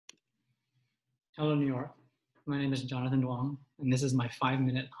Hello, New York. My name is Jonathan Wong, and this is my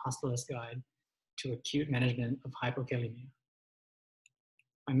 5-minute hospitalist guide to acute management of hypokalemia.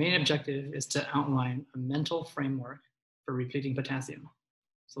 My main objective is to outline a mental framework for repleting potassium.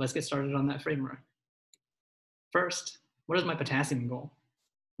 So let's get started on that framework. First, what is my potassium goal?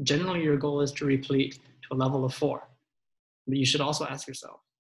 Generally, your goal is to replete to a level of 4. But you should also ask yourself,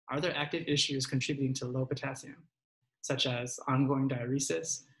 are there active issues contributing to low potassium, such as ongoing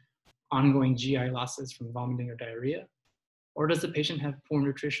diuresis, ongoing GI losses from vomiting or diarrhea? Or does the patient have poor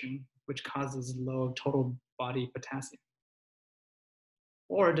nutrition, which causes low total body potassium?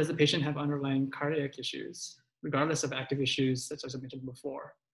 Or does the patient have underlying cardiac issues, regardless of active issues such as I mentioned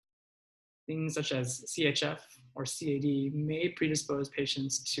before? Things such as CHF or CAD may predispose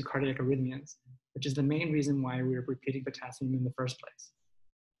patients to cardiac arrhythmias, which is the main reason why we are repleting potassium in the first place.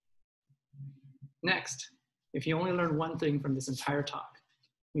 Next, if you only learn one thing from this entire talk,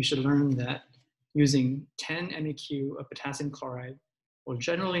 you should learn that using 10 MEq of potassium chloride will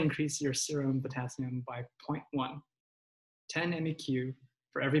generally increase your serum potassium by 0.1. 10 MEq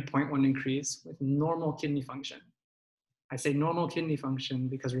for every 0.1 increase with normal kidney function. I say normal kidney function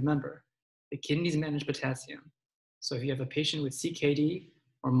because remember, the kidneys manage potassium. So if you have a patient with CKD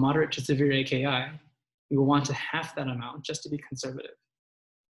or moderate to severe AKI, you will want to half that amount just to be conservative.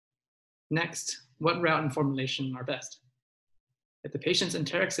 Next, what route and formulation are best? If the patient's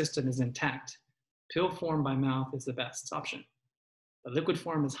enteric system is intact, pill form by mouth is the best option. The liquid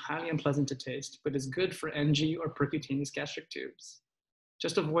form is highly unpleasant to taste, but is good for NG or percutaneous gastric tubes.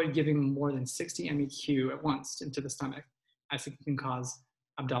 Just avoid giving more than 60 MEq at once into the stomach, as it can cause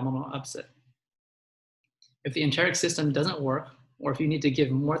abdominal upset. If the enteric system doesn't work, or if you need to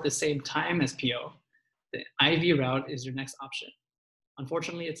give more at the same time as PO, the IV route is your next option.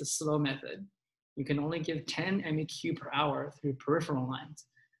 Unfortunately, it's a slow method. You can only give 10 MEq per hour through peripheral lines,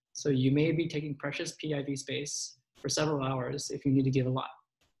 so you may be taking precious PIV space for several hours if you need to give a lot.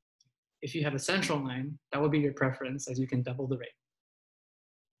 If you have a central line, that will be your preference as you can double the rate.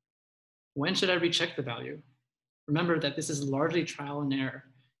 When should I recheck the value? Remember that this is largely trial and error,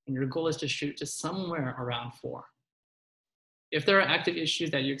 and your goal is to shoot to somewhere around 4. If there are active issues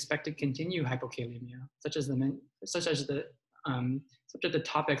that you expect to continue hypokalemia, such as the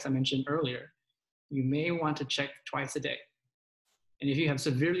topics I mentioned earlier, you may want to check twice a day. And if you have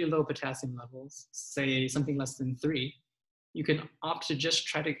severely low potassium levels, say something less than 3, you can opt to just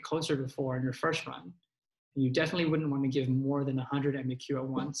try to get closer to 4 in your first run. And you definitely wouldn't want to give more than 100 MEq at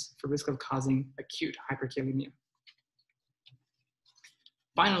once for risk of causing acute hyperkalemia.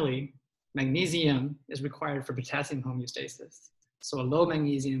 Finally, magnesium is required for potassium homeostasis. So a low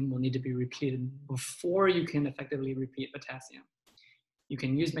magnesium will need to be repleted before you can effectively replete potassium. You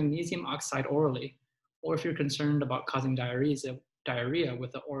can use magnesium oxide orally, or if you're concerned about causing diarrhea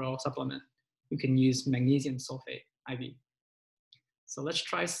with the oral supplement, you can use magnesium sulfate IV. So let's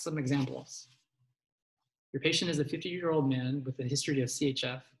try some examples. Your patient is a 50-year-old man with a history of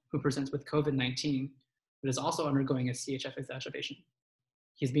CHF who presents with COVID-19, but is also undergoing a CHF exacerbation.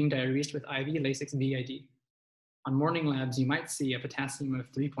 He's being diuresed with IV Lasix BID. On morning labs, you might see a potassium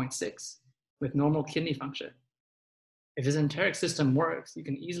of 3.6 with normal kidney function. If his enteric system works, you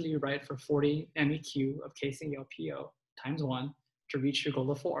can easily write for 40 MEq of KClPO times 1 to reach your goal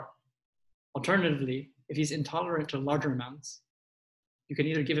of 4. Alternatively, if he's intolerant to larger amounts, you can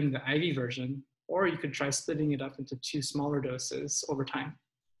either give him the IV version, or you could try splitting it up into 2 smaller doses over time.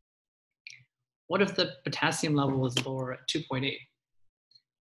 What if the potassium level is lower at 2.8?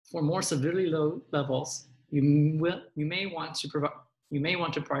 For more severely low levels, you may want to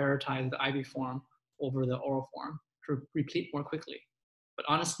prioritize the IV form over the oral form to replete more quickly. But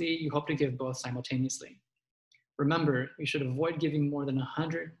honestly, you hope to give both simultaneously. Remember, you should avoid giving more than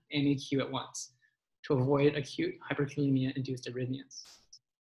 100 MEq at once to avoid acute hyperkalemia-induced arrhythmias.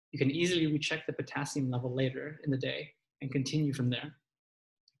 You can easily recheck the potassium level later in the day and continue from there.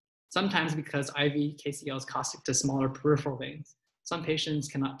 Sometimes because IV KCl is caustic to smaller peripheral veins, some patients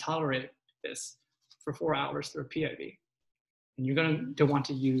cannot tolerate this for 4 hours through a PIV. And you're going to want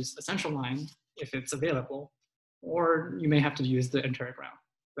to use a central line if it's available, or you may have to use the enteric route,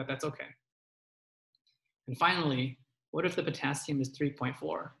 but that's okay. And finally, what if the potassium is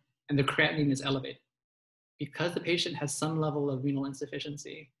 3.4 and the creatinine is elevated? Because the patient has some level of renal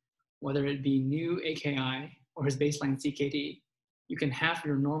insufficiency, whether it be new AKI or his baseline CKD, you can half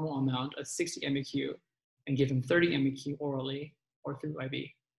your normal amount of 60 MEq and give him 30 MEq orally or through IV.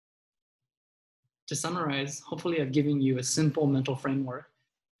 To summarize, hopefully I've given you a simple mental framework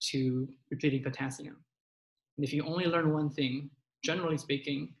to repleting potassium. And if you only learn one thing, generally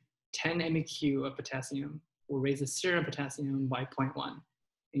speaking, 10 MEq of potassium will raise the serum potassium by 0.1,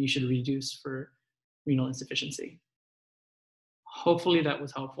 and you should reduce for renal insufficiency. Hopefully that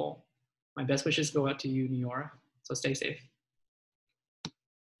was helpful. My best wishes go out to you, New York, so stay safe.